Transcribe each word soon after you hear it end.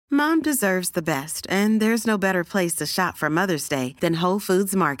Mom deserves the best, and there's no better place to shop for Mother's Day than Whole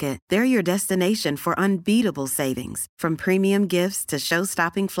Foods Market. They're your destination for unbeatable savings, from premium gifts to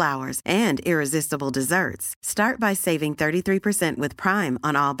show-stopping flowers and irresistible desserts. Start by saving 33% with Prime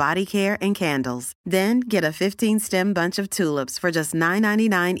on all body care and candles. Then get a 15-stem bunch of tulips for just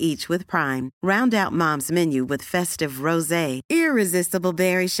 $9.99 each with Prime. Round out Mom's menu with festive rosé, irresistible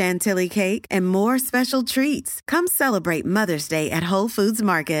berry chantilly cake, and more special treats. Come celebrate Mother's Day at Whole Foods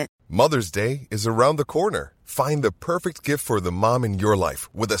Market. Mother's Day is around the corner. Find the perfect gift for the mom in your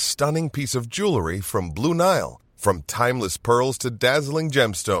life with a stunning piece of jewelry from Blue Nile. From timeless pearls to dazzling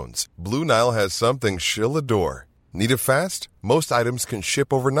gemstones, Blue Nile has something she'll adore. Need it fast? Most items can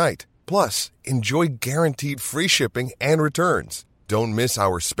ship overnight. Plus, enjoy guaranteed free shipping and returns. Don't miss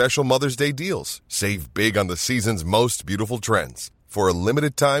our special Mother's Day deals. Save big on the season's most beautiful trends. For a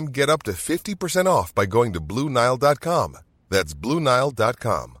limited time, get up to 50% off by going to BlueNile.com. That's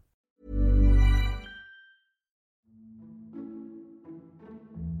BlueNile.com.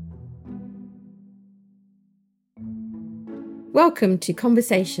 Welcome to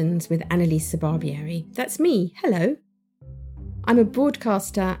Conversations with Annalisa Barbieri. That's me. Hello. I'm a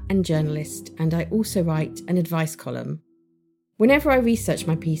broadcaster and journalist, and I also write an advice column. Whenever I research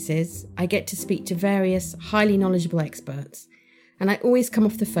my pieces, I get to speak to various highly knowledgeable experts, and I always come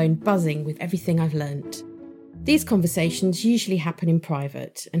off the phone buzzing with everything I've learnt. These conversations usually happen in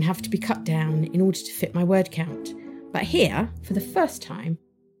private and have to be cut down in order to fit my word count. But here, for the first time,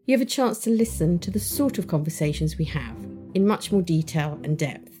 you have a chance to listen to the sort of conversations we have in much more detail and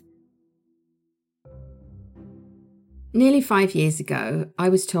depth. Nearly 5 years ago, I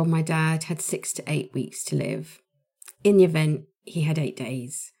was told my dad had 6 to 8 weeks to live. In the event, he had 8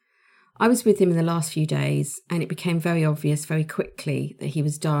 days. I was with him in the last few days, and it became very obvious very quickly that he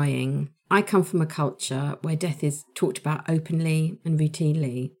was dying. I come from a culture where death is talked about openly and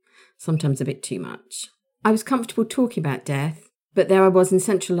routinely, sometimes a bit too much. I was comfortable talking about death, but there I was in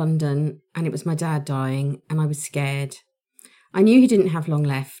central London, and it was my dad dying, and I was scared. I knew he didn't have long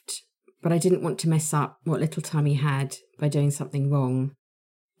left, but I didn't want to mess up what little time he had by doing something wrong.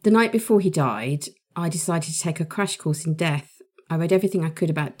 The night before he died, I decided to take a crash course in death. I read everything I could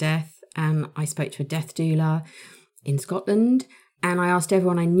about death, and I spoke to a death doula in Scotland, and I asked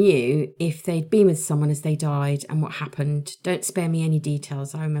everyone I knew if they'd been with someone as they died and what happened. Don't spare me any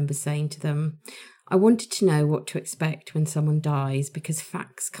details, I remember saying to them. I wanted to know what to expect when someone dies because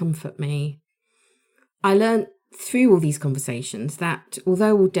facts comfort me. I learnt through all these conversations that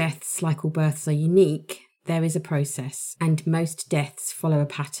although all deaths, like all births, are unique, there is a process, and most deaths follow a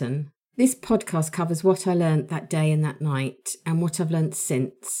pattern. This podcast covers what I learnt that day and that night, and what I've learnt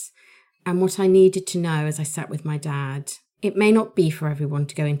since, and what I needed to know as I sat with my dad. It may not be for everyone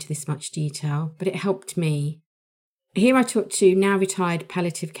to go into this much detail, but it helped me. Here I talk to now retired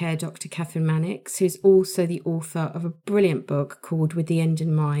palliative care Dr. Catherine Mannix, who's also the author of a brilliant book called With the End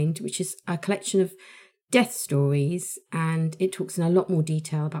in Mind, which is a collection of death stories, and it talks in a lot more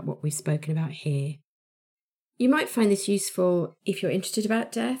detail about what we've spoken about here. You might find this useful if you're interested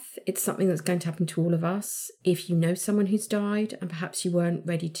about death. It's something that's going to happen to all of us. If you know someone who's died and perhaps you weren't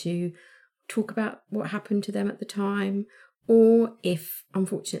ready to talk about what happened to them at the time, or if,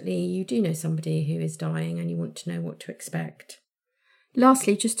 unfortunately, you do know somebody who is dying and you want to know what to expect.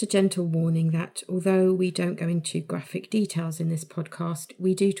 Lastly, just a gentle warning that although we don't go into graphic details in this podcast,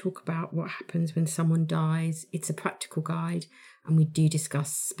 we do talk about what happens when someone dies. It's a practical guide and we do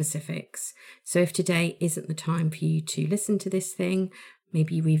discuss specifics. So if today isn't the time for you to listen to this thing,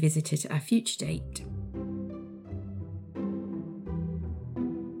 maybe revisit it at a future date.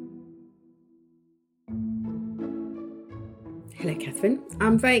 Hello, Catherine.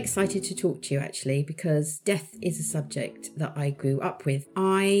 I'm very excited to talk to you, actually, because death is a subject that I grew up with.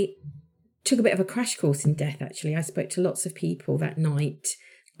 I took a bit of a crash course in death, actually. I spoke to lots of people that night.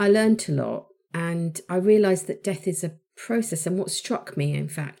 I learned a lot, and I realised that death is a process. And what struck me, in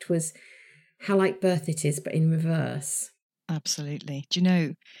fact, was how like birth it is, but in reverse. Absolutely. Do you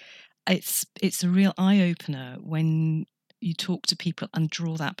know, it's a real eye-opener when you talk to people and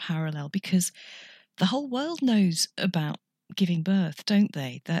draw that parallel, because the whole world knows about giving birth, don't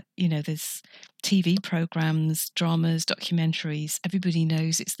they? That, you know, there's TV programs, dramas, documentaries. Everybody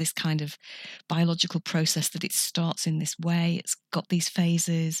knows it's this kind of biological process, that it starts in this way. It's got these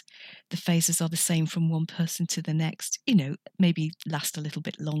phases. The phases are the same from one person to the next, you know, maybe last a little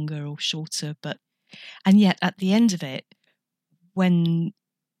bit longer or shorter. And yet at the end of it, when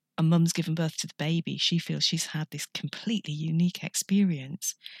a mum's given birth to the baby, she feels she's had this completely unique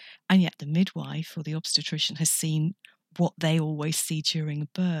experience. And yet the midwife or the obstetrician has seen what they always see during a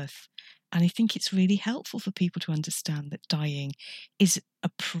birth. And I think it's really helpful for people to understand that dying is a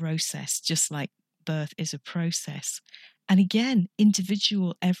process, just like birth is a process. And again,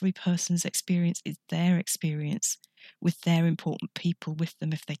 individual, every person's experience is their experience with their important people with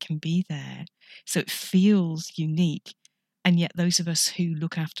them if they can be there. So it feels unique. And yet those of us who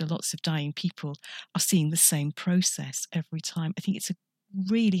look after lots of dying people are seeing the same process every time. I think it's a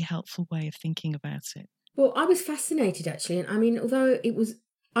really helpful way of thinking about it. Well, I was fascinated actually. And I mean, although it was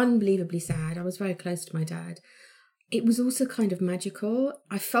unbelievably sad, I was very close to my dad. It was also kind of magical.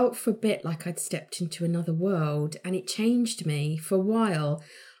 I felt for a bit like I'd stepped into another world, and it changed me. For a while,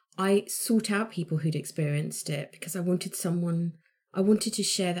 I sought out people who'd experienced it because I wanted to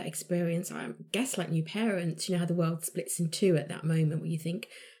share that experience. I guess like new parents, you know how the world splits in two at that moment where you think,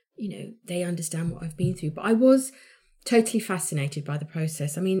 you know, they understand what I've been through. But I was totally fascinated by the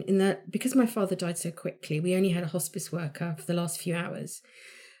process. I mean, because my father died so quickly, we only had a hospice worker for the last few hours.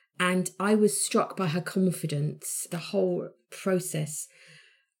 And I was struck by her confidence. The whole process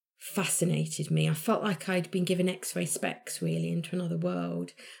fascinated me. I felt like I'd been given X-ray specs really into another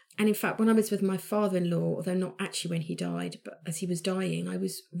world. And in fact, when I was with my father-in-law, although not actually when he died, but as he was dying, I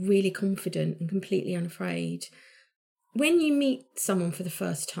was really confident and completely unafraid. When you meet someone for the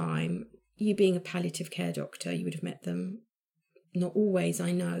first time, you being a palliative care doctor, you would have met them, not always,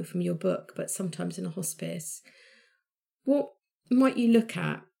 I know, from your book, but sometimes in a hospice. What might you look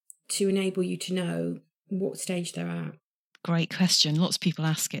at to enable you to know what stage they're at? Great question. Lots of people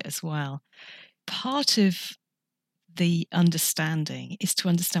ask it as well. Part of the understanding is to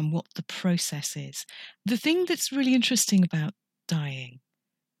understand what the process is. The thing that's really interesting about dying,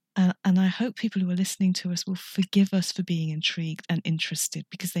 and I hope people who are listening to us will forgive us for being intrigued and interested,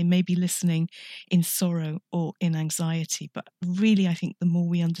 because they may be listening in sorrow or in anxiety, but really I think the more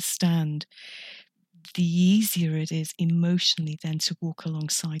we understand, the easier it is emotionally then to walk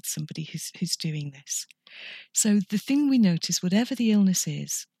alongside somebody who's doing this. So the thing we notice, whatever the illness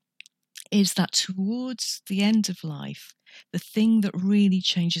is that towards the end of life, the thing that really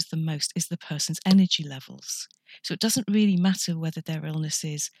changes the most is the person's energy levels. So it doesn't really matter whether their illness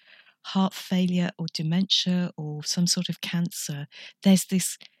is heart failure or dementia or some sort of cancer. There's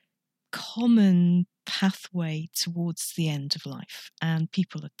this common pathway towards the end of life, and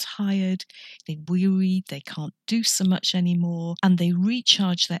people are tired, they're weary, they can't do so much anymore, and they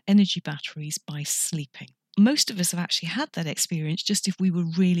recharge their energy batteries by sleeping. Most of us have actually had that experience just if we were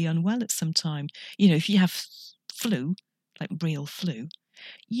really unwell at some time. You know, if you have flu, like real flu,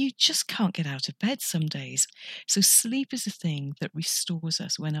 you just can't get out of bed some days. So sleep is a thing that restores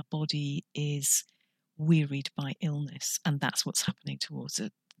us when our body is wearied by illness, and that's what's happening towards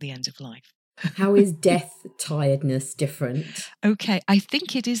the end of life. How is death tiredness different? Okay, I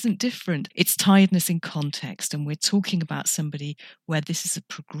think it isn't different. It's tiredness in context, and we're talking about somebody where this is a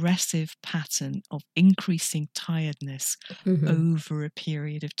progressive pattern of increasing tiredness over a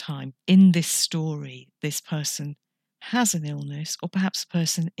period of time. In this story, this person has an illness, or perhaps the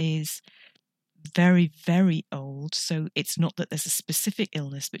person is very, very old. So it's not that there's a specific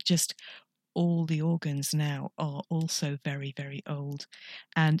illness, but just all the organs now are also very, very old,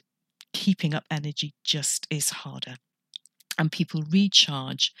 and keeping up energy just is harder. And people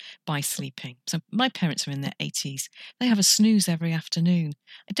recharge by sleeping. So my parents are in their 80s. They have a snooze every afternoon.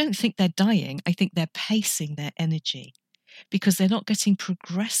 I don't think they're dying. I think they're pacing their energy, because they're not getting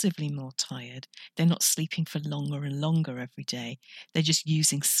progressively more tired. They're not sleeping for longer and longer every day. They're just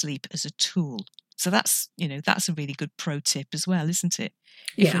using sleep as a tool. So that's a really good pro tip as well, isn't it?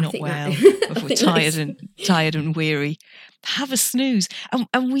 If we're not well, if we're tired and weary, have a snooze.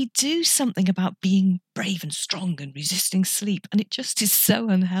 And we do something about being brave and strong and resisting sleep, and it just is so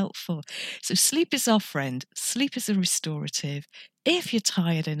unhelpful. So sleep is our friend. Sleep is a restorative. If you're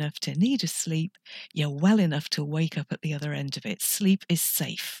tired enough to need a sleep, you're well enough to wake up at the other end of it. Sleep is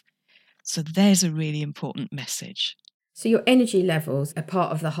safe. So there's a really important message. So your energy levels are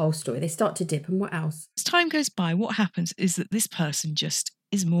part of the whole story. They start to dip, and what else? As time goes by, what happens is that this person just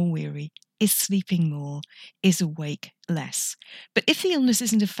is more weary, is sleeping more, is awake less. But if the illness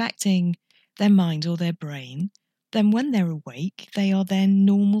isn't affecting their mind or their brain, then when they're awake, they are their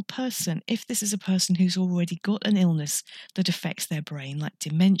normal person. If this is a person who's already got an illness that affects their brain, like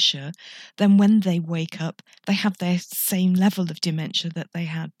dementia, then when they wake up, they have their same level of dementia that they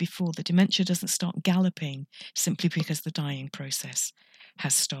had before. The dementia doesn't start galloping simply because the dying process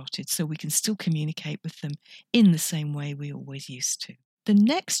has started. So we can still communicate with them in the same way we always used to. The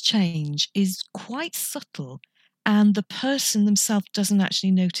next change is quite subtle, and the person themselves doesn't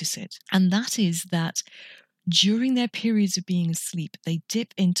actually notice it. And that is that during their periods of being asleep, they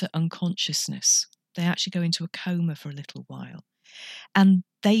dip into unconsciousness. They actually go into a coma for a little while. And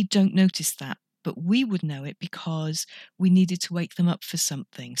they don't notice that. But we would know it because we needed to wake them up for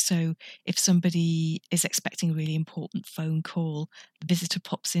something. So if somebody is expecting a really important phone call, the visitor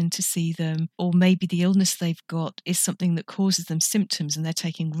pops in to see them, or maybe the illness they've got is something that causes them symptoms and they're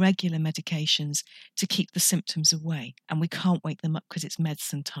taking regular medications to keep the symptoms away. And we can't wake them up because it's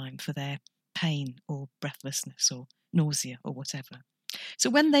medicine time for their pain or breathlessness or nausea or whatever.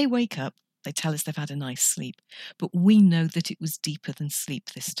 So when they wake up, they tell us they've had a nice sleep, but we know that it was deeper than sleep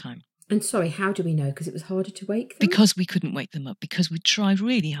this time. And sorry, how do we know? Because it was harder to wake them? Because we couldn't wake them up, because we tried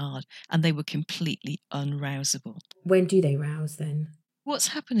really hard and they were completely unrousable. When do they rouse then? What's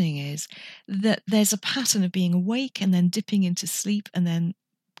happening is that there's a pattern of being awake and then dipping into sleep and then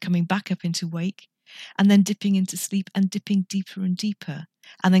coming back up into wake and then dipping into sleep and dipping deeper and deeper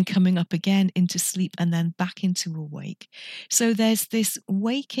and then coming up again into sleep and then back into awake. So there's this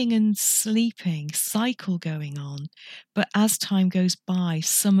waking and sleeping cycle going on, but as time goes by,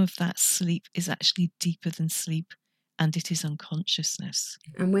 some of that sleep is actually deeper than sleep and it is unconsciousness.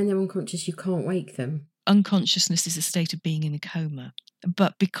 And when they're unconscious, you can't wake them? Unconsciousness is a state of being in a coma.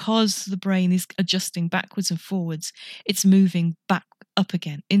 But because the brain is adjusting backwards and forwards, it's moving back up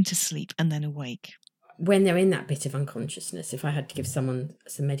again into sleep and then awake. When they're in that bit of unconsciousness, if I had to give someone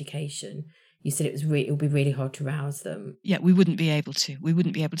some medication, you said it would be really hard to rouse them. Yeah, we wouldn't be able to. We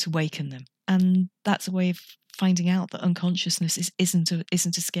wouldn't be able to waken them. And that's a way of finding out that unconsciousness isn't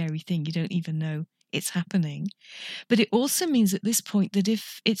a scary thing. You don't even know it's happening. But it also means at this point that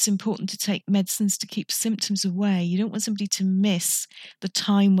if it's important to take medicines to keep symptoms away, you don't want somebody to miss the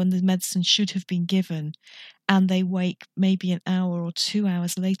time when the medicine should have been given and they wake maybe an hour or 2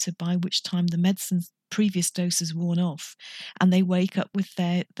 hours later, by which time the medicine's previous dose has worn off, and they wake up with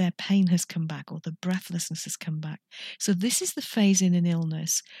their pain has come back or the breathlessness has come back. So this is the phase in an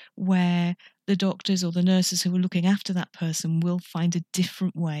illness where the doctors or the nurses who are looking after that person will find a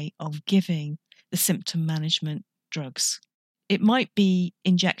different way of giving the symptom management drugs. It might be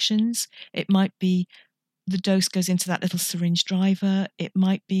injections, it might be the dose goes into that little syringe driver. It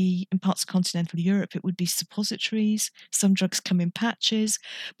might be, in parts of continental Europe, it would be suppositories. Some drugs come in patches,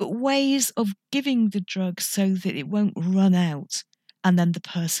 but ways of giving the drug so that it won't run out and then the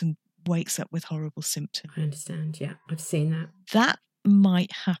person wakes up with horrible symptoms. I understand, yeah. I've seen that. That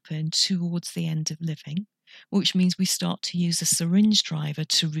might happen towards the end of living, which means we start to use a syringe driver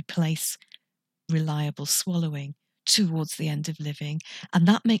to replace reliable swallowing towards the end of living, and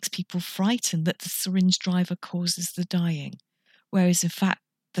that makes people frightened that the syringe driver causes the dying, whereas in fact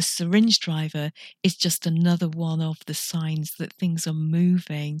the syringe driver is just another one of the signs that things are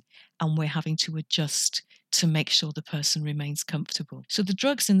moving and we're having to adjust to make sure the person remains comfortable. So the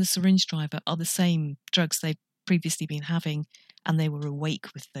drugs in the syringe driver are the same drugs they've previously been having, and they were awake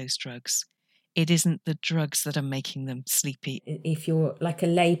with those drugs. It isn't the drugs that are making them sleepy. If you're like a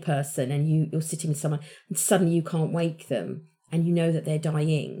lay person and you're sitting with someone and suddenly you can't wake them and you know that they're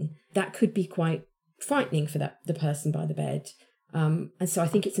dying, that could be quite frightening for the person by the bed. And so I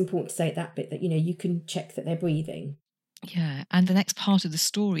think it's important to say at that bit that, you can check that they're breathing. Yeah, and the next part of the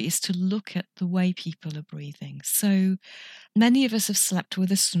story is to look at the way people are breathing. So many of us have slept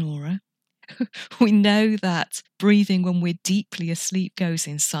with a snorer. We know that breathing when we're deeply asleep goes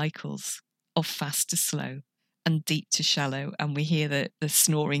in cycles of fast to slow and deep to shallow, and we hear that the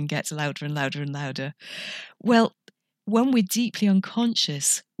snoring gets louder and louder and louder. Well, when we're deeply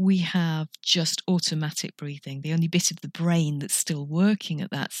unconscious, we have just automatic breathing. The only bit of the brain that's still working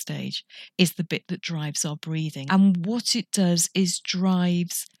at that stage is the bit that drives our breathing. And what it does is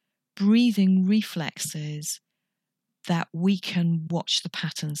drives breathing reflexes that we can watch the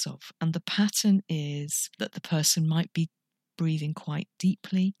patterns of. And the pattern is that the person might be breathing quite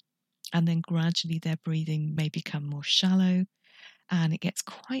deeply, and then gradually their breathing may become more shallow, and it gets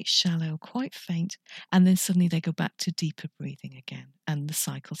quite shallow, quite faint, and then suddenly they go back to deeper breathing again, and the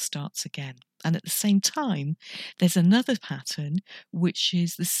cycle starts again. And at the same time, there's another pattern, which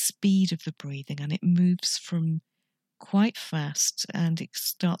is the speed of the breathing, and it moves from quite fast, and it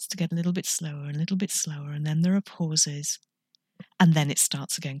starts to get a little bit slower and a little bit slower, and then there are pauses, and then it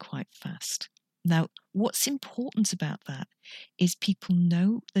starts again quite fast. Now, what's important about that is people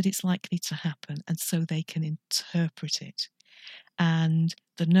know that it's likely to happen, and so they can interpret it. And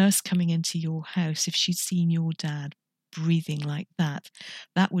the nurse coming into your house, if she'd seen your dad breathing like that,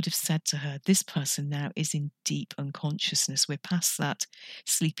 that would have said to her, this person now is in deep unconsciousness. We're past that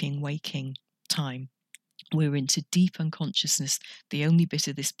sleeping, waking time. We're into deep unconsciousness. The only bit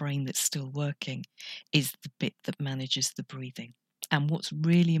of this brain that's still working is the bit that manages the breathing. And what's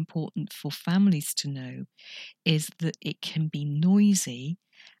really important for families to know is that it can be noisy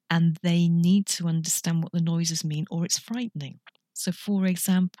and they need to understand what the noises mean, or it's frightening. So, for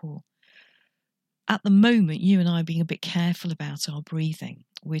example, at the moment, you and I are being a bit careful about our breathing.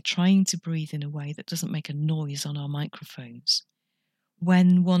 We're trying to breathe in a way that doesn't make a noise on our microphones.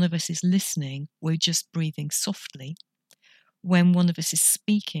 When one of us is listening, we're just breathing softly. When one of us is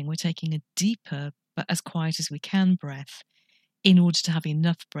speaking, we're taking a deeper, but as quiet as we can breath in order to have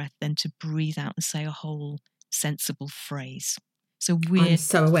enough breath then to breathe out and say a whole sensible phrase. So I'm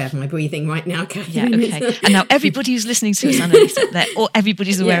so aware of my breathing right now, Yeah, Catherine. okay. And now everybody who's listening to us, Annalisa, or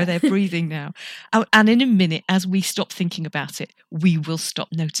everybody's aware of their breathing now. And in a minute, as we stop thinking about it, we will stop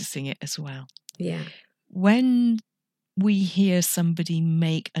noticing it as well. Yeah. When we hear somebody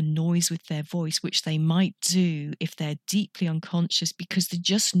make a noise with their voice, which they might do if they're deeply unconscious because they're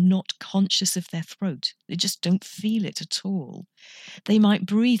just not conscious of their throat. They just don't feel it at all. They might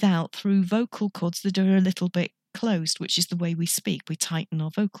breathe out through vocal cords that are a little bit closed, which is the way we speak. We tighten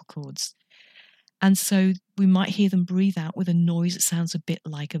our vocal cords. And so we might hear them breathe out with a noise that sounds a bit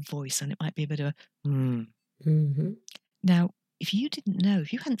like a voice, and it might be a bit of a Mm-hmm. Now, if you didn't know,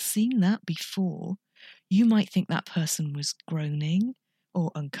 if you hadn't seen that before, you might think that person was groaning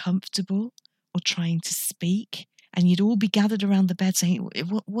or uncomfortable or trying to speak, and you'd all be gathered around the bed saying,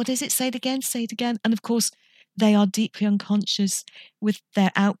 what is it? Say it again, say it again. And of course, they are deeply unconscious. With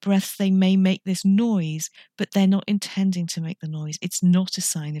their out-breaths, they may make this noise, but they're not intending to make the noise. It's not a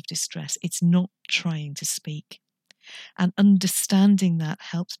sign of distress. It's not trying to speak. And understanding that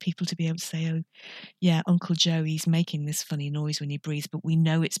helps people to be able to say, oh, yeah, Uncle Joe, he's making this funny noise when he breathes, but we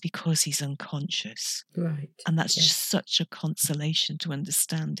know it's because he's unconscious. Right. And that's just such a consolation to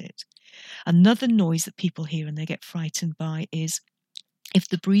understand it. Another noise that people hear and they get frightened by is if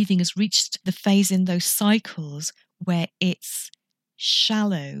the breathing has reached the phase in those cycles where it's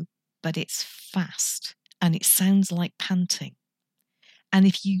shallow, but it's fast and it sounds like panting. And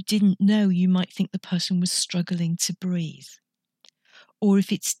if you didn't know, you might think the person was struggling to breathe. Or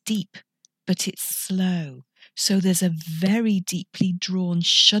if it's deep, but it's slow. So there's a very deeply drawn,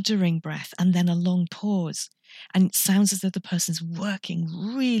 shuddering breath and then a long pause. And it sounds as though the person's working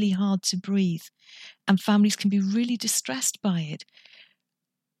really hard to breathe. And families can be really distressed by it.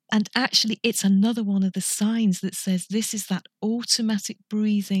 And actually, it's another one of the signs that says this is that automatic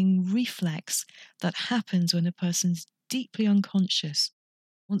breathing reflex that happens when a person's deeply unconscious.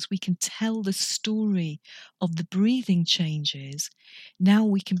 Once we can tell the story of the breathing changes, now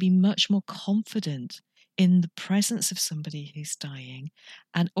we can be much more confident in the presence of somebody who's dying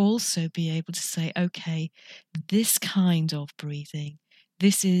and also be able to say, okay, this kind of breathing,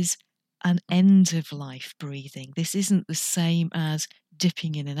 this is an end of life breathing. This isn't the same as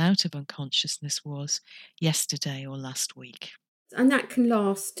dipping in and out of unconsciousness was yesterday or last week. And that can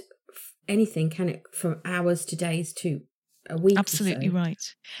last anything, can it? From hours to days to a week. Absolutely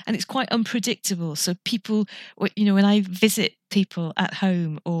right. And it's quite unpredictable. So people, when I visit people at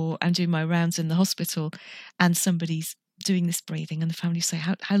home or I'm doing my rounds in the hospital and somebody's doing this breathing and the family say,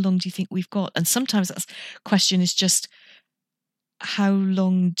 how long do you think we've got? And sometimes that question is just, how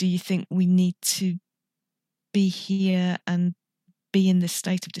long do you think we need to be here and be in this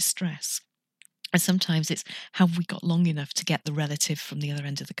state of distress? And sometimes it's, have we got long enough to get the relative from the other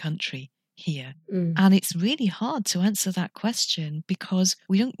end of the country here? And it's really hard to answer that question because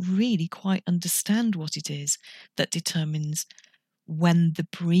we don't really quite understand what it is that determines when the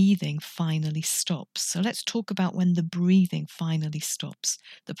breathing finally stops. So let's talk about when the breathing finally stops.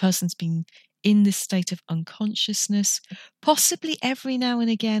 The person's been in this state of unconsciousness, possibly every now and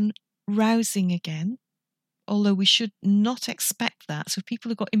again rousing again, although we should not expect that. So if people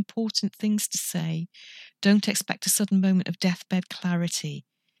have got important things to say, don't expect a sudden moment of deathbed clarity.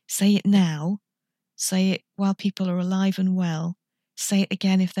 Say it now. Say it while people are alive and well. Say it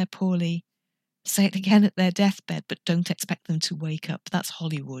again if they're poorly. Say it again at their deathbed, but don't expect them to wake up. That's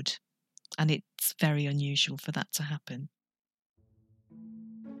Hollywood. And it's very unusual for that to happen.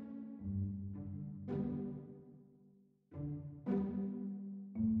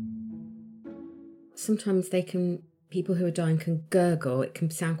 Sometimes people who are dying can gurgle. It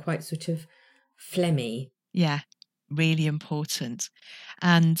can sound quite sort of phlegmy. Yeah, really important.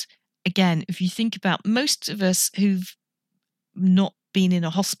 And again, if you think about most of us who've not been in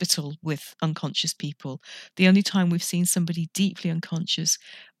a hospital with unconscious people, the only time we've seen somebody deeply unconscious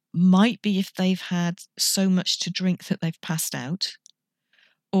might be if they've had so much to drink that they've passed out,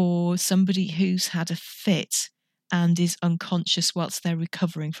 or somebody who's had a fit and is unconscious whilst they're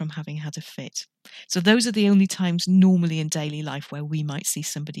recovering from having had a fit. So those are the only times normally in daily life where we might see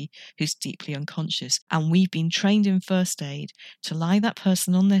somebody who's deeply unconscious. And we've been trained in first aid to lie that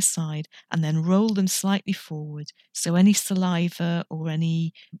person on their side and then roll them slightly forward. So any saliva or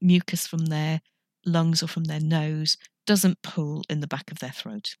any mucus from their lungs or from their nose doesn't pull in the back of their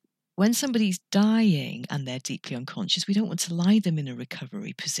throat. When somebody's dying and they're deeply unconscious, we don't want to lie them in a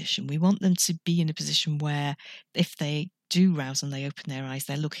recovery position. We want them to be in a position where if they do rouse and they open their eyes,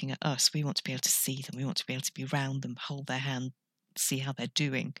 they're looking at us. We want to be able to see them. We want to be able to be around them, hold their hand, see how they're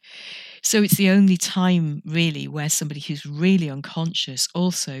doing. So it's the only time really where somebody who's really unconscious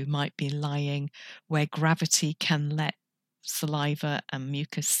also might be lying where gravity can let saliva and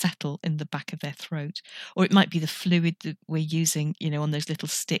mucus settle in the back of their throat, or it might be the fluid that we're using, on those little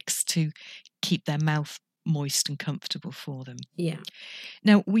sticks to keep their mouth moist and comfortable for them. Yeah.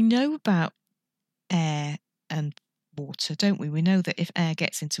 Now, we know about air and water, don't we? We know that if air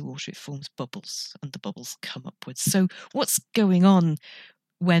gets into water, it forms bubbles and the bubbles come upwards. So what's going on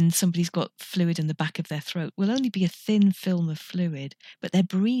when somebody's got fluid in the back of their throat will only be a thin film of fluid, but they're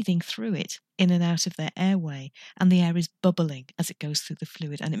breathing through it in and out of their airway, and the air is bubbling as it goes through the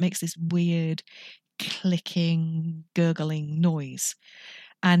fluid, and it makes this weird clicking, gurgling noise.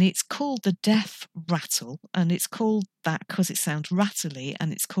 And it's called the death rattle, and it's called that because it sounds rattly,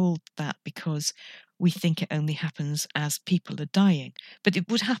 and it's called that because we think it only happens as people are dying. But it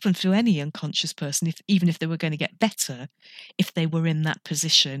would happen to any unconscious person, even if they were going to get better, if they were in that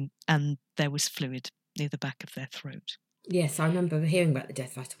position and there was fluid near the back of their throat. Yes, I remember hearing about the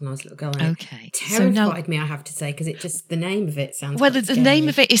death rattle when I was a little girl. Okay. It terrified me, I have to say, because the name of it sounds well, quite the scary. name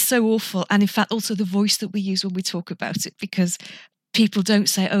of it is so awful. And in fact, also the voice that we use when we talk about it, because people don't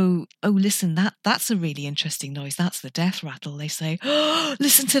say, oh, listen, that's a really interesting noise. That's the death rattle. They say, oh,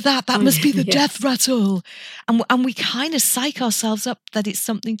 listen to that. That must be the yes. death rattle. And we kind of psych ourselves up that it's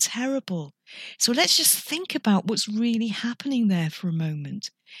something terrible. So let's just think about what's really happening there for a moment.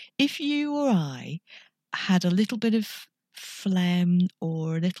 If you or I had a little bit of phlegm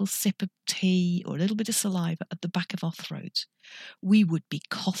or a little sip of tea or a little bit of saliva at the back of our throat, we would be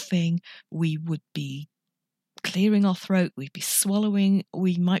coughing, we would be clearing our throat, we'd be swallowing,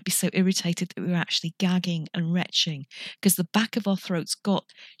 we might be so irritated that we were actually gagging and retching, because the back of our throat's got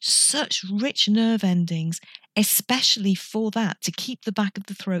such rich nerve endings, especially for that, to keep the back of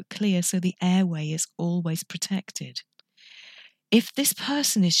the throat clear so the airway is always protected. If this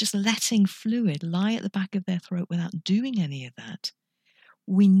person is just letting fluid lie at the back of their throat without doing any of that,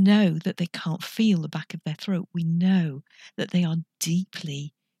 we know that they can't feel the back of their throat. We know that they are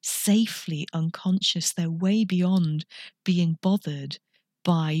deeply, safely unconscious. They're way beyond being bothered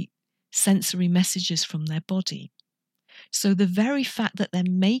by sensory messages from their body. So the very fact that they're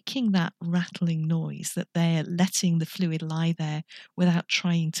making that rattling noise, that they're letting the fluid lie there without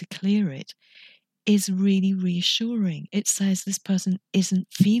trying to clear it, is really reassuring. It says this person isn't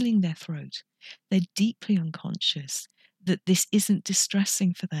feeling their throat. They're deeply unconscious, that this isn't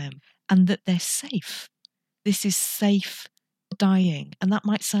distressing for them, and that they're safe. This is safe dying. And that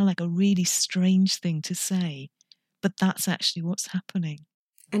might sound like a really strange thing to say, but that's actually what's happening.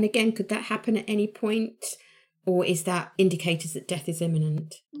 And again, could that happen at any point? Or is that indicators that death is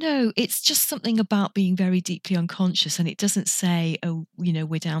imminent? No, it's just something about being very deeply unconscious, and it doesn't say, oh,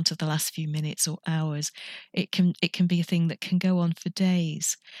 we're down to the last few minutes or hours. It can be a thing that can go on for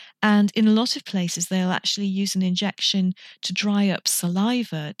days. And in a lot of places, they'll actually use an injection to dry up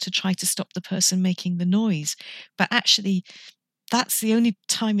saliva to try to stop the person making the noise. But actually, that's the only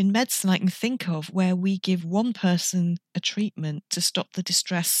time in medicine I can think of where we give one person a treatment to stop the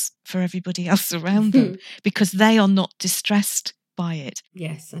distress for everybody else around them, because they are not distressed by it.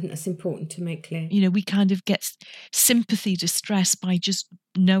 Yes, and that's important to make clear. We kind of get sympathy distress by just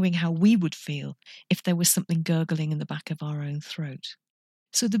knowing how we would feel if there was something gurgling in the back of our own throat.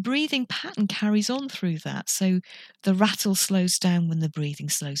 So the breathing pattern carries on through that. So the rattle slows down when the breathing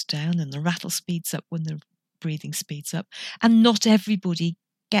slows down, and the rattle speeds up when the breathing speeds up. And not everybody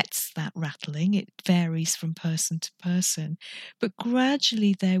gets that rattling. It varies from person to person. But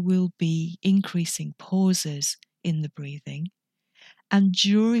gradually there will be increasing pauses in the breathing. And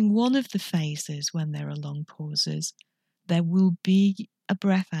during one of the phases, when there are long pauses, there will be a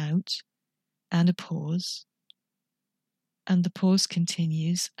breath out and a pause. And the pause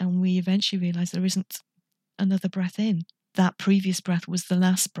continues, and we eventually realise there isn't another breath in. That previous breath was the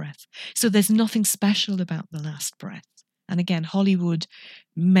last breath. So there's nothing special about the last breath. And again, Hollywood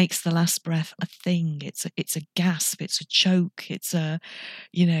makes the last breath a thing. It's a gasp, it's a choke, it's a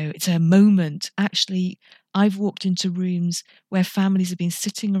moment. Actually, I've walked into rooms where families have been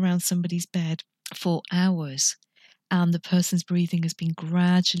sitting around somebody's bed for hours, and the person's breathing has been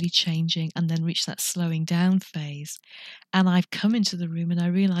gradually changing and then reached that slowing down phase. And I've come into the room and I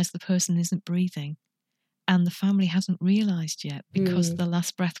realise the person isn't breathing. And the family hasn't realised yet, because the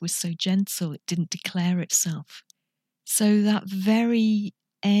last breath was so gentle, it didn't declare itself. So that very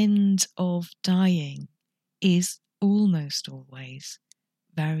end of dying is almost always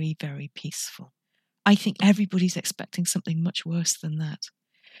very, very peaceful. I think everybody's expecting something much worse than that.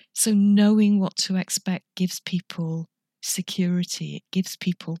 So knowing what to expect gives people security, it gives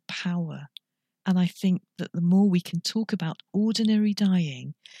people power. And I think that the more we can talk about ordinary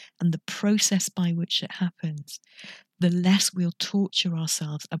dying and the process by which it happens, the less we'll torture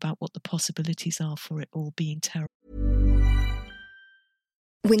ourselves about what the possibilities are for it all being terrible.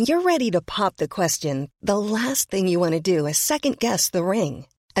 When you're ready to pop the question, the last thing you want to do is second-guess the ring.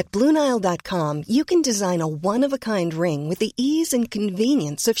 At BlueNile.com, you can design a one-of-a-kind ring with the ease and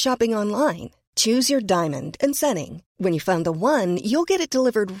convenience of shopping online. Choose your diamond and setting. When you find the one, you'll get it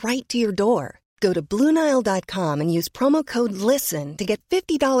delivered right to your door. Go to BlueNile.com and use promo code LISTEN to get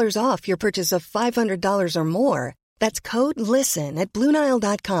 $50 off your purchase of $500 or more. That's code LISTEN at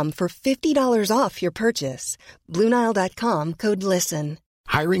BlueNile.com for $50 off your purchase. BlueNile.com, code LISTEN.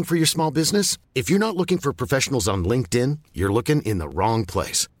 Hiring for your small business? If you're not looking for professionals on LinkedIn, you're looking in the wrong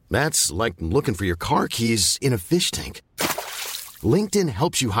place. That's like looking for your car keys in a fish tank. LinkedIn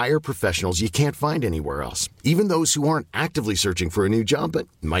helps you hire professionals you can't find anywhere else, even those who aren't actively searching for a new job but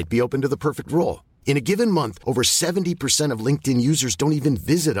might be open to the perfect role. In a given month, over 70% of LinkedIn users don't even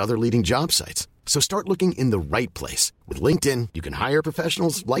visit other leading job sites. So start looking in the right place. With LinkedIn, you can hire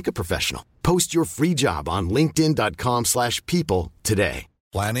professionals like a professional. Post your free job on linkedin.com/people today.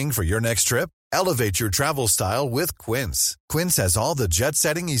 Planning for your next trip? Elevate your travel style with Quince. Quince has all the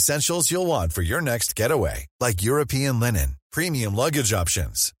jet-setting essentials you'll want for your next getaway, like European linen, premium luggage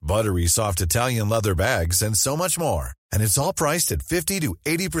options, buttery soft Italian leather bags, and so much more. And it's all priced at 50 to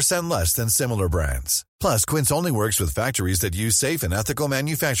 80% less than similar brands. Plus, Quince only works with factories that use safe and ethical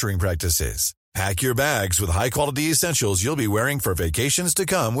manufacturing practices. Pack your bags with high-quality essentials you'll be wearing for vacations to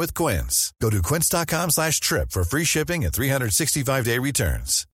come with Quince. Go to quince.com/trip for free shipping and 365-day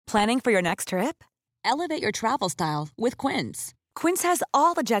returns. Planning for your next trip? Elevate your travel style with Quince. Quince has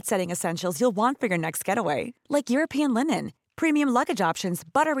all the jet-setting essentials you'll want for your next getaway, like European linen, premium luggage options,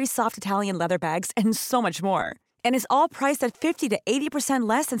 buttery soft Italian leather bags, and so much more. And is all priced at 50 to 80%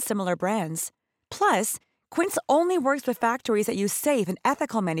 less than similar brands. Plus, Quince only works with factories that use safe and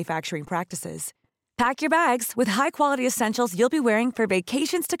ethical manufacturing practices. Pack your bags with high-quality essentials you'll be wearing for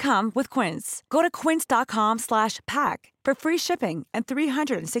vacations to come with Quince. Go to quince.com/pack for free shipping and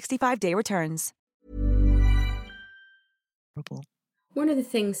 365-day returns. One of the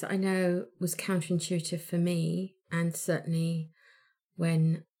things that I know was counterintuitive for me, and certainly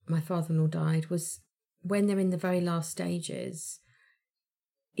when my father-in-law died, was when they're in the very last stages,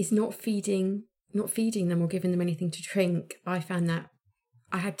 is not feeding them or giving them anything to drink. I found that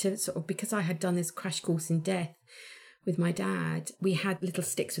I had to because I had done this crash course in death with my dad, we had little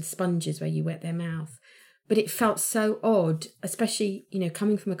sticks with sponges where you wet their mouth. But it felt so odd, especially,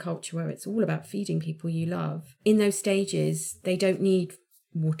 coming from a culture where it's all about feeding people you love. In those stages, they don't need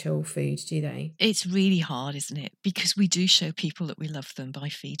water or food, do they? It's really hard, isn't it? Because we do show people that we love them by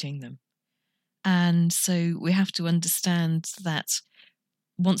feeding them. And so we have to understand that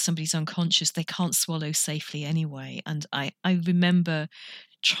once somebody's unconscious, they can't swallow safely anyway. And I remember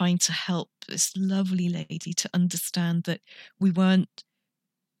trying to help this lovely lady to understand that we weren't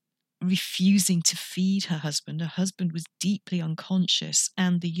refusing to feed her husband. Her husband was deeply unconscious,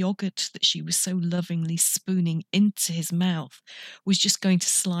 and the yogurt that she was so lovingly spooning into his mouth was just going to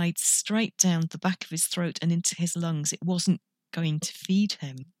slide straight down the back of his throat and into his lungs. It wasn't going to feed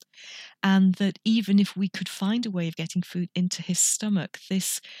him. And that even if we could find a way of getting food into his stomach,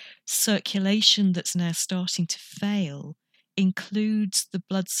 this circulation that's now starting to fail includes the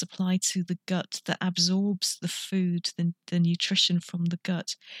blood supply to the gut that absorbs the food, the nutrition from the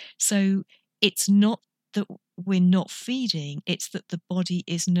gut. So it's not that we're not feeding, it's that the body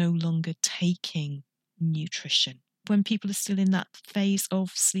is no longer taking nutrition. When people are still in that phase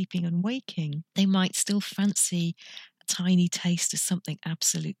of sleeping and waking, they might still fancy a tiny taste of something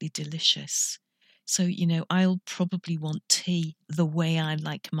absolutely delicious. So, I'll probably want tea the way I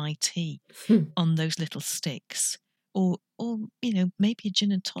like my tea on those little sticks. Or maybe a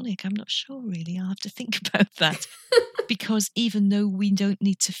gin and tonic. I'm not sure, really. I'll have to think about that. Because even though we don't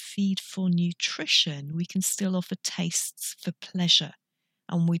need to feed for nutrition, we can still offer tastes for pleasure.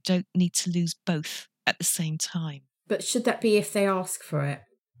 And we don't need to lose both at the same time. But should that be if they ask for it?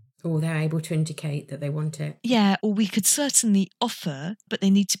 Or they're able to indicate that they want it? Yeah, or we could certainly offer, but they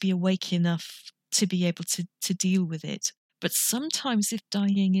need to be awake enough to be able to deal with it. But sometimes if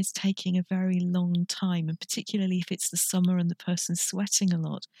dying is taking a very long time, and particularly if it's the summer and the person's sweating a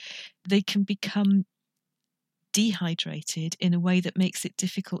lot, they can become dehydrated in a way that makes it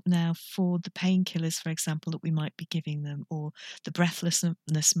difficult now for the painkillers, for example, that we might be giving them, or the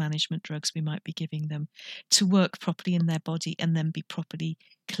breathlessness management drugs we might be giving them, to work properly in their body and then be properly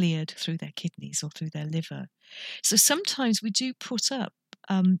cleared through their kidneys or through their liver. So sometimes we do put up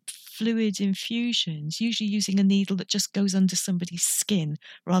fluid infusions, usually using a needle that just goes under somebody's skin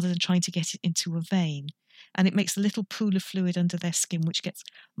rather than trying to get it into a vein. And it makes a little pool of fluid under their skin, which gets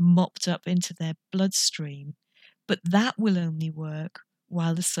mopped up into their bloodstream. But that will only work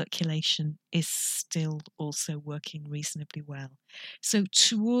while the circulation is still also working reasonably well. So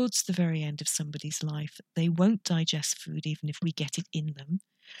towards the very end of somebody's life, they won't digest food even if we get it in them,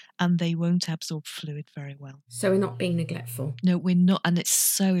 and they won't absorb fluid very well. So we're not being neglectful. No, we're not. And it's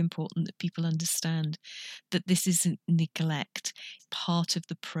so important that people understand that this isn't neglect. Part of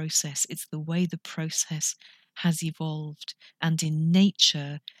the process. It's the way the process has evolved. And in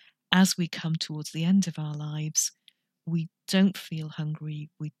nature, as we come towards the end of our lives, we don't feel hungry.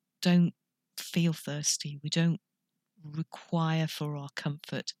 We don't feel thirsty. We don't require for our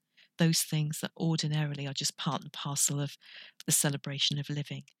comfort those things that ordinarily are just part and parcel of the celebration of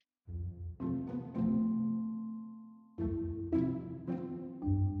living.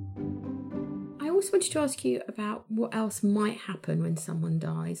 I also wanted to ask you about what else might happen when someone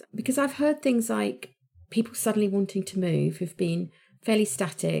dies, because I've heard things like people suddenly wanting to move who've been fairly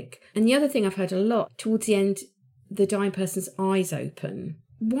static. And the other thing I've heard a lot, towards the end, the dying person's eyes open.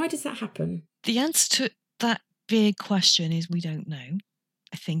 Why does that happen? The answer to that big question is we don't know,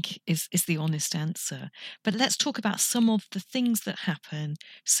 I think is the honest answer. But let's talk about some of the things that happen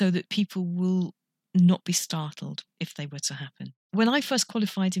so that people will not be startled if they were to happen. When I first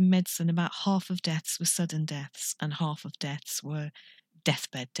qualified in medicine, about half of deaths were sudden deaths and half of deaths were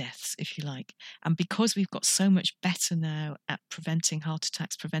deathbed deaths, if you like. And because we've got so much better now at preventing heart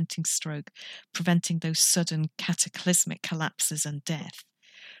attacks, preventing stroke, preventing those sudden cataclysmic collapses and death,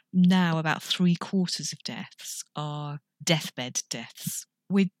 now about 3/4 of deaths are deathbed deaths.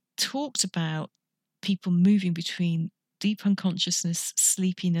 We talked about people moving between deep unconsciousness,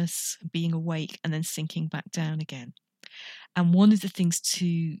 sleepiness, being awake, and then sinking back down again. And one of the things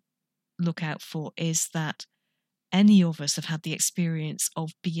to look out for is that any of us have had the experience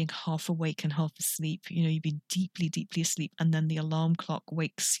of being half awake and half asleep. You know, you've been deeply, deeply asleep, and then the alarm clock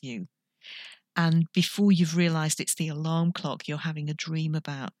wakes you. And before you've realized it's the alarm clock, you're having a dream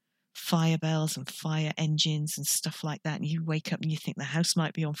about fire bells and fire engines and stuff like that. And you wake up and you think the house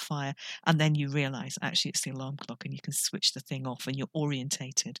might be on fire. And then you realize actually it's the alarm clock and you can switch the thing off and you're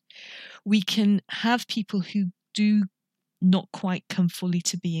orientated. We can have people who do not quite come fully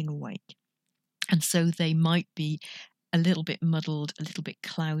to being awake. And so they might be a little bit muddled, a little bit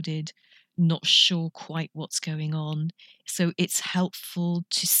clouded, not sure quite what's going on. So it's helpful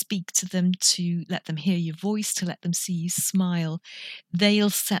to speak to them, to let them hear your voice, to let them see you smile. They'll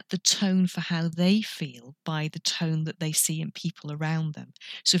set the tone for how they feel by the tone that they see in people around them.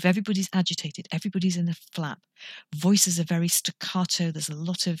 So if everybody's agitated, everybody's in a flap, voices are very staccato, there's a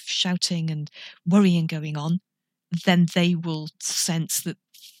lot of shouting and worrying going on, then they will sense that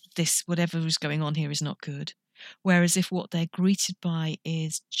this, whatever is going on here, is not good. Whereas if what they're greeted by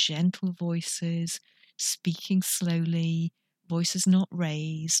is gentle voices, speaking slowly, voices not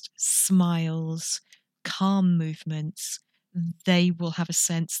raised, smiles, calm movements, they will have a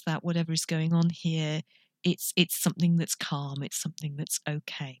sense that whatever is going on here, it's something that's calm, it's something that's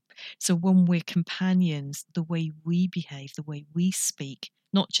okay. So when we're companions, the way we behave, the way we speak,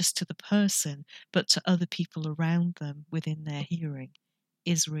 not just to the person, but to other people around them within their hearing,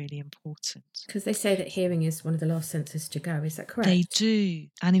 is really important. Because they say that hearing is one of the last senses to go. Is that correct? They do.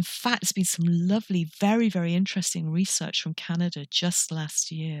 And in fact, there's been some lovely, very, very interesting research from Canada just last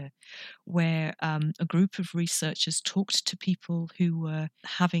year, where a group of researchers talked to people who were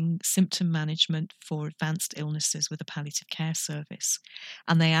having symptom management for advanced illnesses with a palliative care service.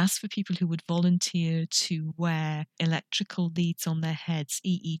 And they asked for people who would volunteer to wear electrical leads on their heads,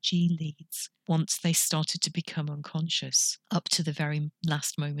 EEG leads, once they started to become unconscious, up to the very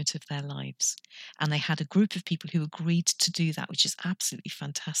last moment of their lives. And they had a group of people who agreed to do that, which is absolutely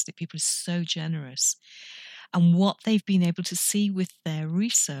fantastic. People are so generous. And what they've been able to see with their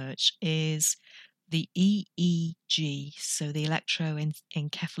research is the EEG, so the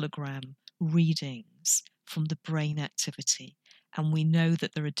electroencephalogram readings from the brain activity. And we know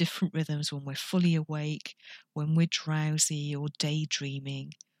that there are different rhythms when we're fully awake, when we're drowsy or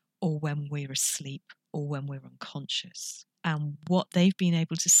daydreaming, or when we're asleep, or when we're unconscious. And what they've been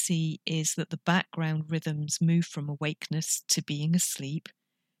able to see is that the background rhythms move from awakeness to being asleep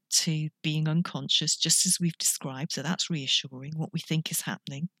to being unconscious, just as we've described. So that's reassuring, what we think is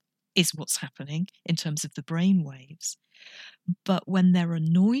happening. is what's happening in terms of the brain waves. But when there are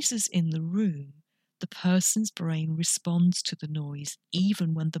noises in the room, the person's brain responds to the noise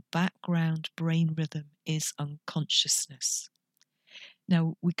even when the background brain rhythm is unconsciousness.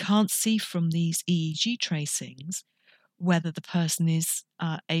 Now, we can't see from these EEG tracings whether the person is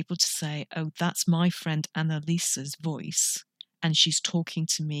able to say, oh, that's my friend Annalisa's voice, and she's talking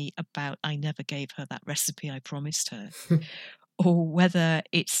to me about I never gave her that recipe I promised her, or whether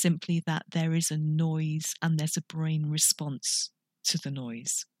it's simply that there is a noise and there's a brain response to the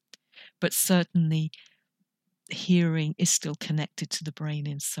noise. But certainly hearing is still connected to the brain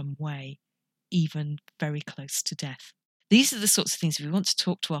in some way, even very close to death. These are the sorts of things we want to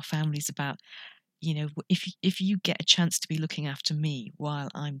talk to our families about. You know, if you get a chance to be looking after me while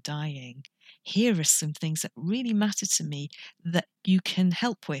I'm dying, here are some things that really matter to me that you can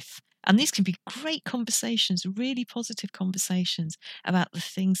help with. And these can be great conversations, really positive conversations about the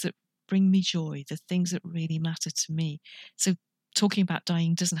things that bring me joy, the things that really matter to me. So talking about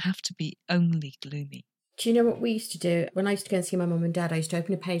dying doesn't have to be only gloomy. Do you know what we used to do? When I used to go and see my mum and dad, I used to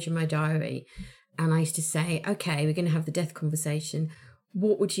open a page in my diary and I used to say, okay, we're going to have the death conversation.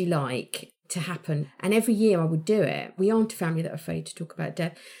 What would you like to happen? And every year I would do it. We aren't a family that are afraid to talk about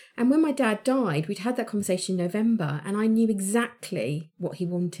death. And when my dad died, we'd had that conversation in November and I knew exactly what he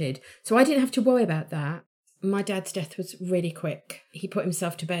wanted. So I didn't have to worry about that. My dad's death was really quick. He put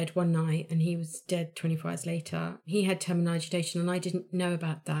himself to bed one night and he was dead 24 hours later. He had terminal agitation and I didn't know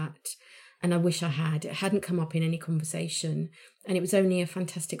about that. And I wish I had. It hadn't come up in any conversation. And it was only a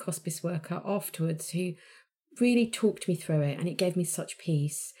fantastic hospice worker afterwards who really talked me through it, and it gave me such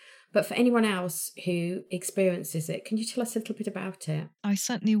peace. But for anyone else who experiences it, can you tell us a little bit about it? I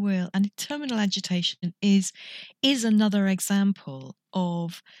certainly will. And terminal agitation is another example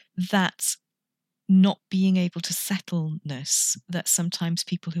of that not being able to settleness that sometimes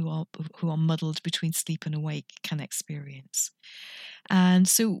people who are muddled between sleep and awake can experience. And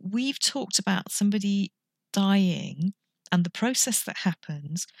so we've talked about somebody dying and the process that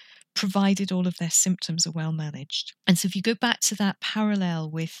happens, provided all of their symptoms are well managed. And so if you go back to that parallel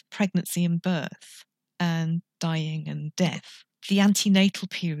with pregnancy and birth and dying and death, the antenatal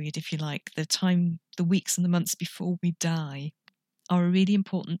period, if you like, the weeks and the months before we die, are a really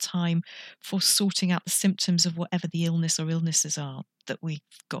important time for sorting out the symptoms of whatever the illness or illnesses are that we've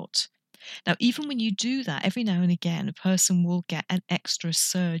got. Now, even when you do that, every now and again, a person will get an extra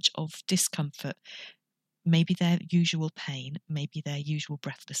surge of discomfort, maybe their usual pain, maybe their usual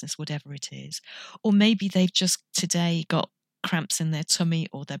breathlessness, whatever it is, or maybe they've just today got cramps in their tummy,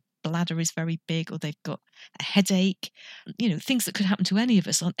 or their bladder is very big, or they've got a headache. You know, things that could happen to any of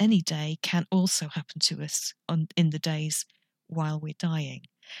us on any day can also happen to us in the days while we're dying.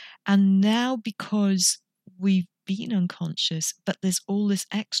 And now, because we've been unconscious, but there's all this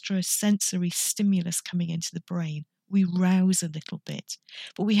extra sensory stimulus coming into the brain, we rouse a little bit,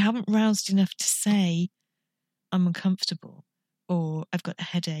 but we haven't roused enough to say, I'm uncomfortable, or I've got a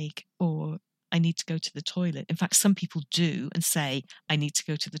headache, or I need to go to the toilet. In fact, some people do and say, I need to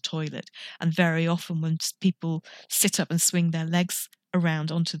go to the toilet. And very often when people sit up and swing their legs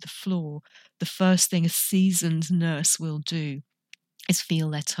around onto the floor, the first thing a seasoned nurse will do is feel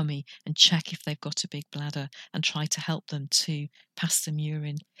their tummy and check if they've got a big bladder and try to help them to pass some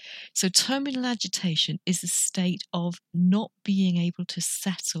urine. So terminal agitation is a state of not being able to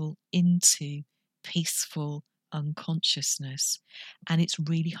settle into peaceful unconsciousness, and it's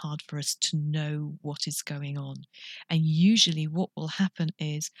really hard for us to know what is going on. And usually what will happen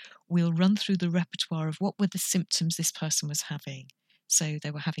is we'll run through the repertoire of what were the symptoms this person was having. So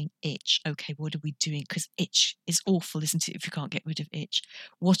they were having itch. Okay, what are we doing? Because itch is awful, isn't it, if you can't get rid of itch?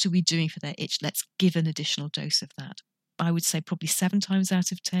 What are we doing for their itch? Let's give an additional dose of that. I would say probably 7 times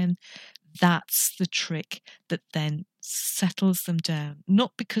out of 10, that's the trick that then settles them down.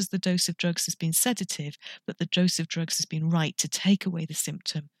 Not because the dose of drugs has been sedative, but the dose of drugs has been right to take away the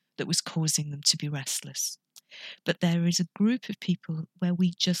symptom that was causing them to be restless. But there is a group of people where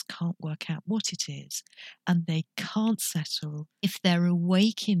we just can't work out what it is, and they can't settle. If they're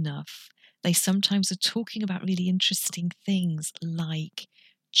awake enough, they sometimes are talking about really interesting things like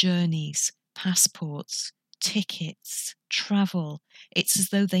journeys, passports, tickets, travel. It's as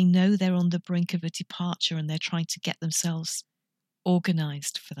though they know they're on the brink of a departure and they're trying to get themselves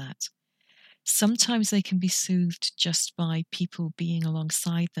organised for that. Sometimes they can be soothed just by people being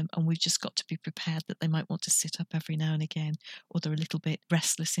alongside them, and we've just got to be prepared that they might want to sit up every now and again, or they're a little bit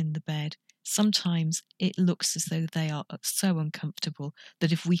restless in the bed. Sometimes it looks as though they are so uncomfortable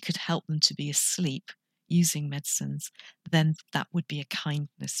that if we could help them to be asleep, using medicines, then that would be a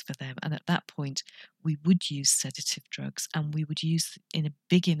kindness for them. And at that point, we would use sedative drugs, and we would use in a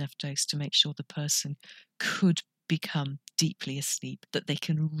big enough dose to make sure the person could become deeply asleep, that they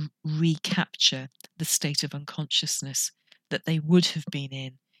can recapture the state of unconsciousness that they would have been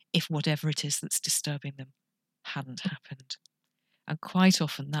in if whatever it is that's disturbing them hadn't happened. And quite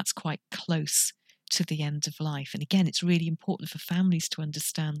often that's quite close to the end of life. And again, it's really important for families to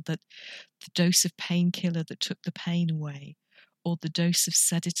understand that the dose of painkiller that took the pain away, or the dose of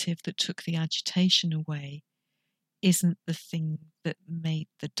sedative that took the agitation away, isn't the thing that made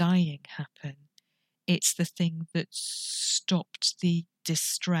the dying happen. It's the thing that stopped the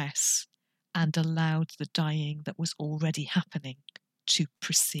distress and allowed the dying that was already happening to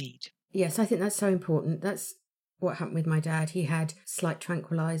proceed. Yes, I think that's so important. That's what happened with my dad. He had slight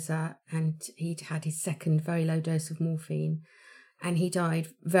tranquilizer and he'd had his second very low dose of morphine, and he died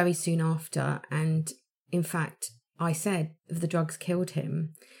very soon after. And in fact, I said the drugs killed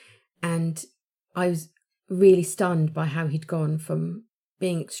him, and I was really stunned by how he'd gone from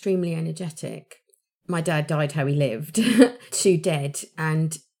being extremely energetic. My dad died how he lived to dead.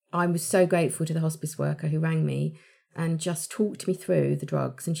 And I was so grateful to the hospice worker who rang me and just talked me through the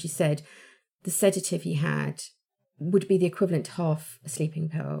drugs. And she said the sedative he had would be the equivalent to half a sleeping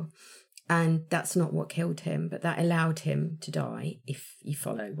pill. And that's not what killed him, but that allowed him to die, if you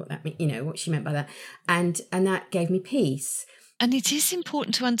follow what that means, what she meant by that. And that gave me peace. And it is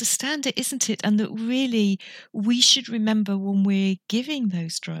important to understand it, isn't it? And that really we should remember when we're giving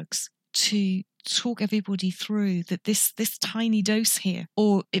those drugs to talk everybody through that this tiny dose here,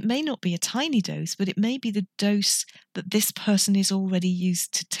 or it may not be a tiny dose, but it may be the dose that this person is already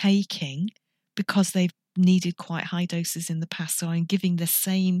used to taking because they've needed quite high doses in the past. So I'm giving the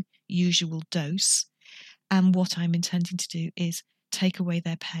same usual dose, and what I'm intending to do is take away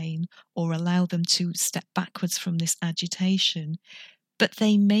their pain or allow them to step backwards from this agitation. But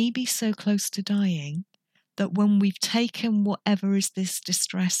they may be so close to dying that when we've taken whatever is this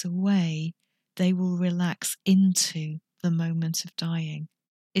distress away, they will relax into the moment of dying.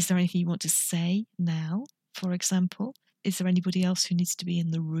 Is there anything you want to say now, for example? Is there anybody else who needs to be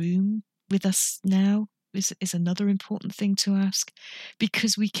in the room with us now? Is another important thing to ask,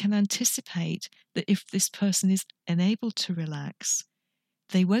 because we can anticipate that if this person is unable to relax,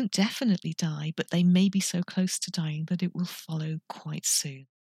 they won't definitely die, but they may be so close to dying that it will follow quite soon.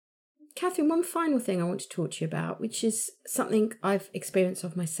 Catherine, one final thing I want to talk to you about, which is something I've experienced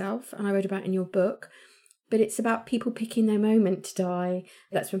of myself and I wrote about in your book, but it's about people picking their moment to die.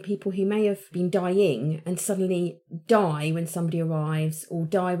 That's when people who may have been dying and suddenly die when somebody arrives, or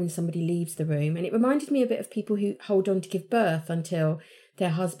die when somebody leaves the room. And it reminded me a bit of people who hold on to give birth until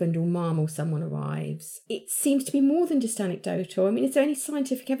their husband or mum or someone arrives. It seems to be more than just anecdotal. I mean, is there any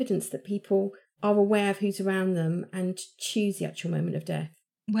scientific evidence that people are aware of who's around them and choose the actual moment of death?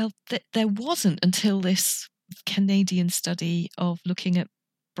 Well, there wasn't until this Canadian study of looking at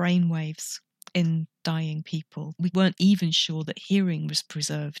brainwaves in dying people. We weren't even sure that hearing was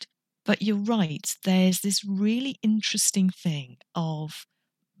preserved. But you're right, there's this really interesting thing of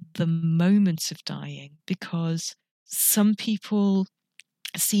the moment of dying, because some people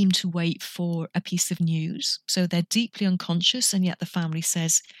seem to wait for a piece of news. So they're deeply unconscious, and yet the family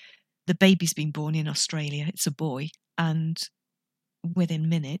says, the baby's been born in Australia, it's a boy, and within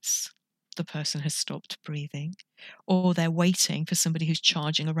minutes the person has stopped breathing, or they're waiting for somebody who's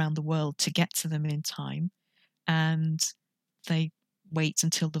charging around the world to get to them in time, and they wait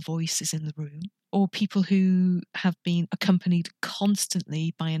until the voice is in the room. Or people who have been accompanied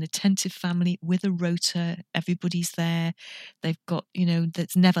constantly by an attentive family with a rota, everybody's there, they've got,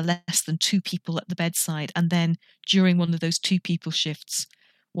 there's never less than 2 people at the bedside, and then during one of those 2 people shifts,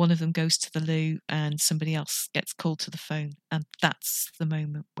 one of them goes to the loo and somebody else gets called to the phone, and that's the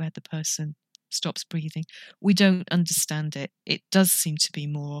moment where the person stops breathing. We don't understand it. It does seem to be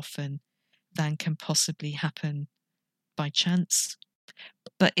more often than can possibly happen by chance.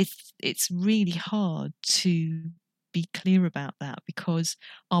 But it's really hard to be clear about that, because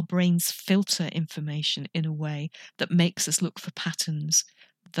our brains filter information in a way that makes us look for patterns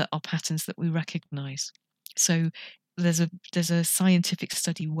that are patterns that we recognize. So there's a scientific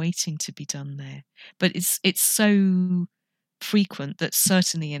study waiting to be done there, but it's so frequent that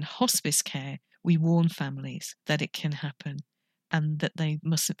certainly in hospice care we warn families that it can happen, and that they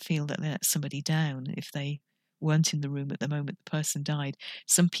mustn't feel that they let somebody down if they weren't in the room at the moment the person died.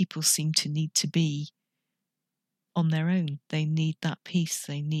 Some people seem to need to be on their own. They need that peace.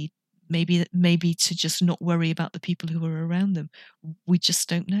 They need maybe to just not worry about the people who are around them. We just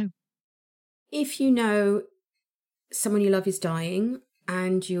don't know. If you know someone you love is dying,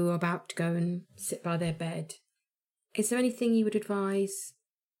 and you're about to go and sit by their bed, is there anything you would advise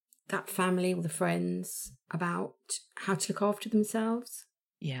that family or the friends about how to look after themselves?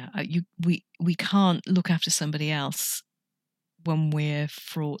 Yeah, we can't look after somebody else when we're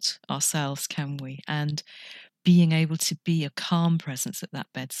fraught ourselves, can we? And being able to be a calm presence at that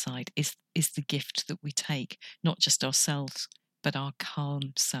bedside is the gift that we take, not just ourselves, but our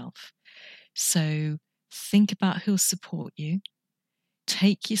calm self. So think about who'll support you.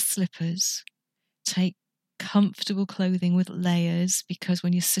 Take your slippers, take comfortable clothing with layers, because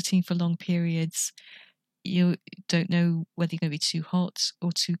when you're sitting for long periods, you don't know whether you're going to be too hot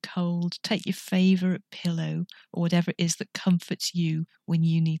or too cold. Take your favourite pillow or whatever it is that comforts you when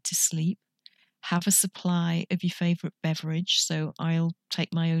you need to sleep. Have a supply of your favourite beverage. So I'll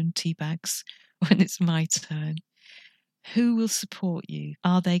take my own tea bags when it's my turn. Who will support you?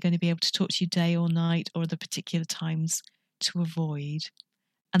 Are they going to be able to talk to you day or night, or are there particular times to avoid?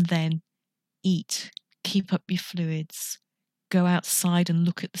 And then eat. Keep up your fluids. Go outside and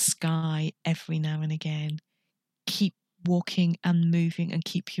look at the sky every now and again. Keep walking and moving and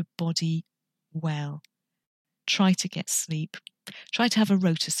keep your body well. Try to get sleep. Try to have a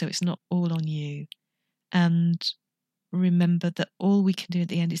rota so it's not all on you. And remember that all we can do at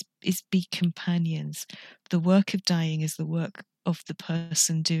the end is be companions. The work of dying is the work of the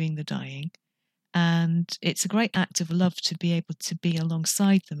person doing the dying. And it's a great act of love to be able to be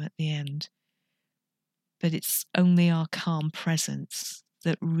alongside them at the end. But it's only our calm presence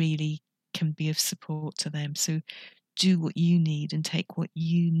that really can be of support to them. So do what you need and take what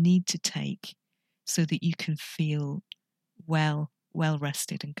you need to take so that you can feel well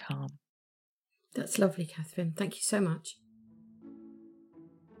rested and calm. That's lovely, Catherine. Thank you so much.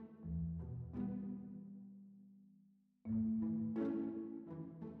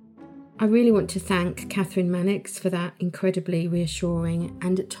 I really want to thank Catherine Mannix for that incredibly reassuring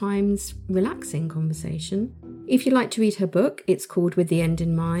and at times relaxing conversation. If you'd like to read her book, it's called With the End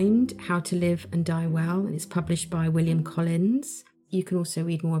in Mind, How to Live and Die Well, and it's published by William Collins. You can also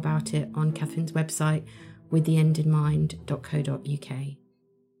read more about it on Catherine's website, withtheendinmind.co.uk.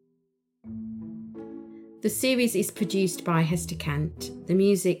 The series is produced by Hester Kant, the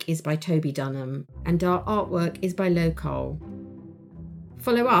music is by Toby Dunham, and our artwork is by Lo Cole.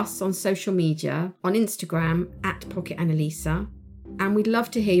 Follow us on social media, on Instagram @PocketAnnalisa, and we'd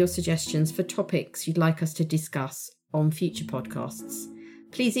love to hear your suggestions for topics you'd like us to discuss on future podcasts.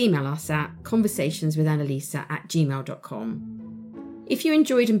 Please email us at conversationswithannalisa@gmail.com. If you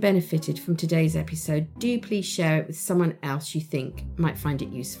enjoyed and benefited from today's episode, do please share it with someone else you think might find it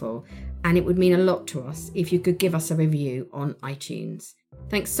useful, and it would mean a lot to us if you could give us a review on iTunes.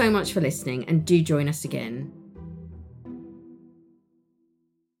 Thanks so much for listening, and do join us again.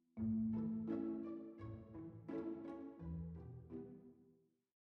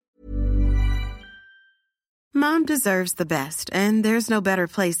 Mom deserves the best, and there's no better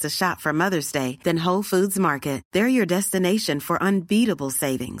place to shop for Mother's Day than Whole Foods Market. They're your destination for unbeatable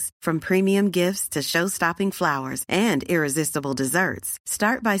savings, from premium gifts to show-stopping flowers and irresistible desserts.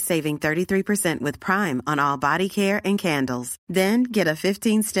 Start by saving 33% with Prime on all body care and candles. Then get a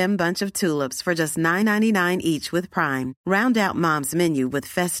 15-stem bunch of tulips for just $9.99 each with Prime. Round out Mom's menu with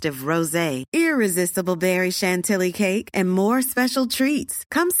festive rosé, irresistible berry chantilly cake, and more special treats.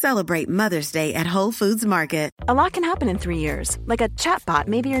 Come celebrate Mother's Day at Whole Foods Market. A lot can happen in 3 years, like a chatbot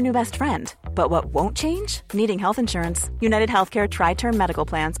may be your new best friend. But what won't change? Needing health insurance. United Healthcare Tri-Term Medical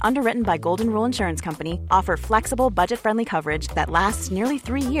Plans, underwritten by Golden Rule Insurance Company, offer flexible, budget-friendly coverage that lasts nearly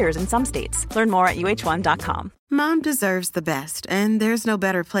 3 years in some states. Learn more at uh1.com. Mom deserves the best, and there's no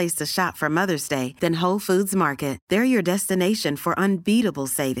better place to shop for Mother's Day than Whole Foods Market. They're your destination for unbeatable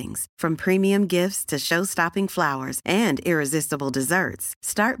savings, from premium gifts to show-stopping flowers and irresistible desserts.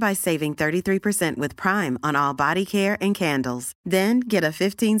 Start by saving 33% with Prime on all body care and candles. Then get a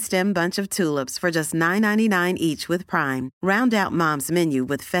 15-stem bunch of tulips for just $9.99 each with Prime. Round out Mom's menu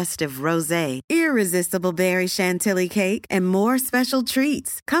with festive rosé, irresistible berry chantilly cake, and more special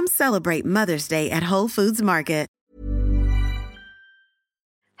treats. Come celebrate Mother's Day at Whole Foods Market.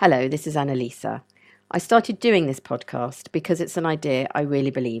 Hello, this is Annalisa. I started doing this podcast because it's an idea I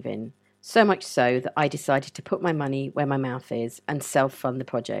really believe in. So much so that I decided to put my money where my mouth is and self-fund the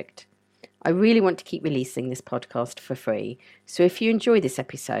project. I really want to keep releasing this podcast for free, so if you enjoy this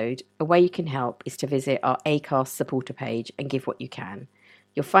episode, a way you can help is to visit our Acast supporter page and give what you can.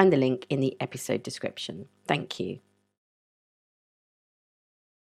 You'll find the link in the episode description. Thank you.